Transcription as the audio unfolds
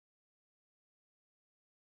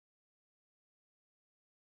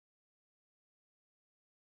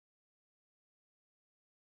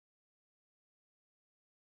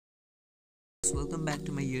Welcome back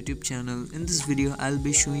to my YouTube channel. In this video I'll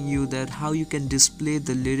be showing you that how you can display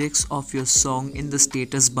the lyrics of your song in the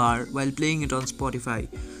status bar while playing it on Spotify.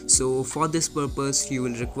 So for this purpose you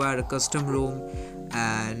will require a custom ROM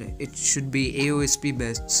and it should be AOSP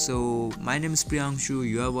based. So my name is Priyanshu,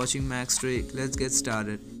 you are watching Max Trick. Let's get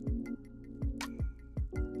started.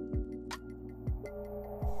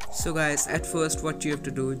 So guys, at first what you have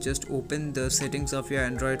to do, just open the settings of your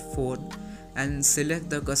Android phone and select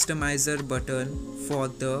the customizer button for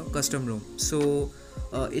the custom ROM. So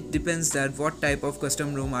it depends that what type of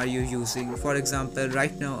custom ROM are you using. For example,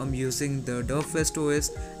 right now I'm using the DerpFest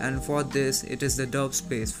OS, and for this it is the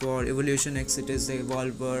DerpSpace. For Evolution X it is the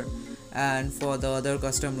Evolver, and for the other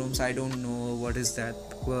custom ROMs I don't know what is that,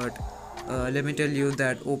 but let me tell you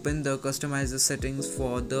that open the customizer settings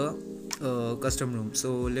for the custom ROM.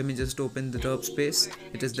 So let me just open the DerpSpace.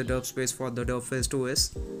 It is the DerpSpace for the DerpFest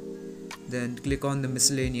OS. Then click on the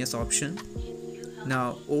miscellaneous option.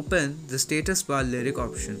 Now open the status bar lyric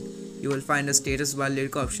option. You will find a status bar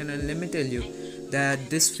lyric option, and let me tell you that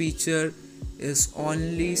this feature is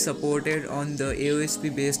only supported on the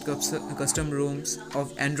AOSP based custom ROMs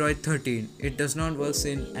of Android 13. It does not work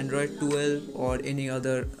in Android 12 or any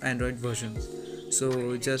other Android versions.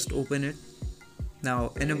 So just open it.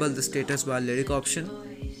 Now enable the status bar lyric option.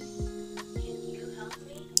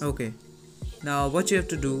 Okay. Now what you have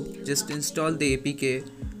to do, just install the APK.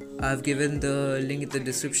 I've given the link in the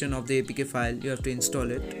description of the APK file. You have to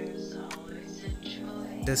install it.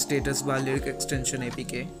 The status bar lyric extension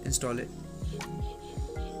APK, install it.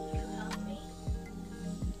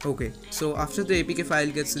 Okay, so after the APK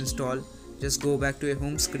file gets installed, just go back to your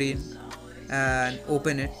home screen and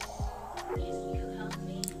open it.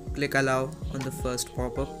 Click allow on the first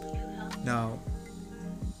pop-up. Now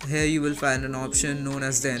here you will find an option known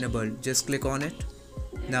as the enable. Just click on it.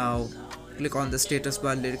 Now click on the status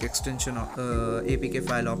bar lyric extension APK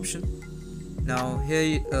file option. Now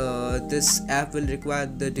here this app will require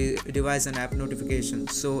the device and app notification,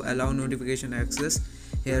 so allow notification access.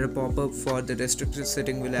 Here a pop-up for the restricted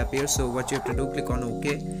setting will appear. So what you have to do, click on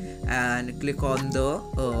OK and click on the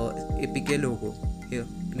APK logo. Here,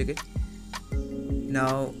 click it.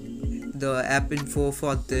 Now the app info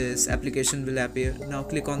for this application will appear. Now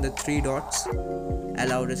click on the three dots,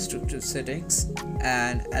 allow restricted settings,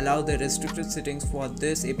 and allow the restricted settings for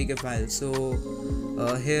this APK file. So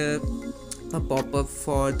here a pop-up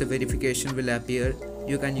for the verification will appear.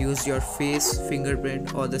 You can use your face,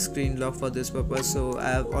 fingerprint, or the screen lock for this purpose. So I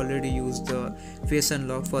have already used the face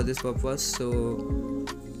unlock for this purpose, so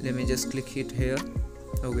let me just click it here.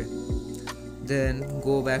 Okay, then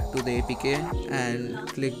go back to the APK and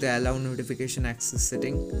click the allow notification access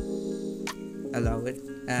setting. Allow it,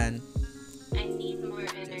 and I need more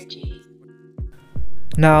energy.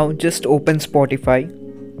 now just open Spotify.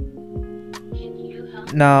 Can you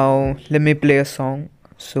help? Now let me play a song.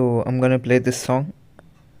 So I'm gonna play this song.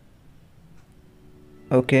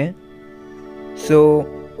 Okay, so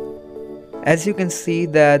as you can see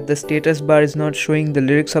that the status bar is not showing the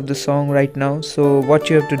lyrics of the song right now. So what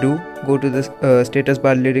you have to do, go to the status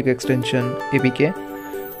bar lyric extension APK.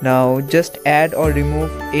 Now just add or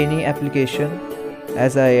remove any application.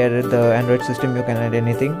 As I added the Android system, you can add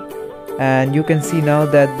anything, and you can see now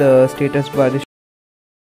that the status bar is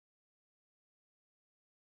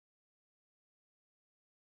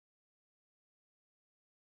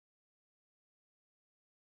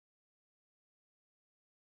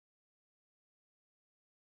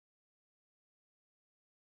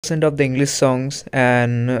of the English songs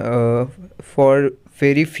and for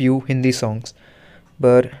very few Hindi songs.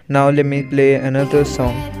 But now let me play another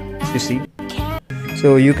song. You see,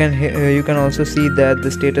 so you can also see that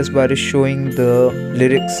the status bar is showing the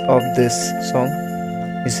lyrics of this song.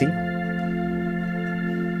 You see,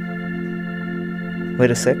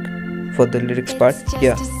 wait a sec for the lyrics part.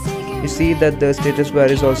 Yeah, you see that the status bar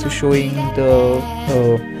is also showing the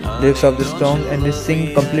lyrics of the song, and is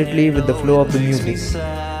synced completely with the flow of the music.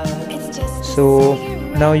 So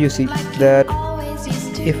now you see that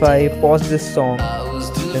if I pause this song,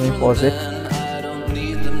 let me pause it.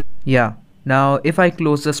 Yeah, now if I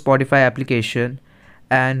close the Spotify application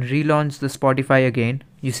and relaunch the Spotify again,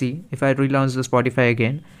 you see, if I relaunch the Spotify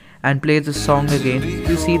again and play the song again,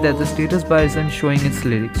 you see that the status bar isn't showing its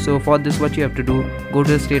lyrics. So for this, what you have to do, go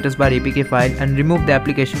to the status bar APK file and remove the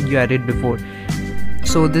application you added before.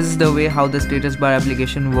 So this is the way how the status bar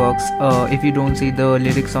application works. If you don't see the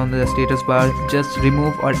lyrics on the status bar, just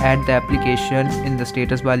remove or add the application in the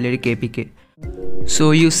status bar lyric APK.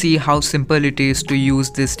 So you see how simple it is to use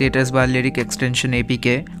this status bar lyric extension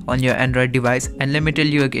APK on your Android device, and let me tell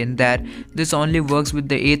you again that this only works with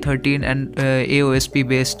the A13 and AOSP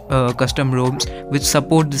based custom ROMs which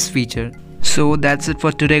support this feature. So that's it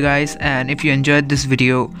for today guys, and if you enjoyed this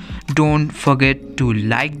video, don't forget to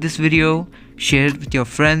like this video, share it with your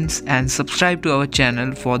friends and subscribe to our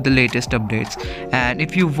channel for the latest updates. And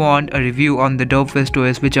if you want a review on the DerpFest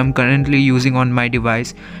OS which I'm currently using on my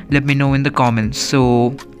device, let me know in the comments.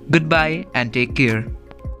 So goodbye and take care.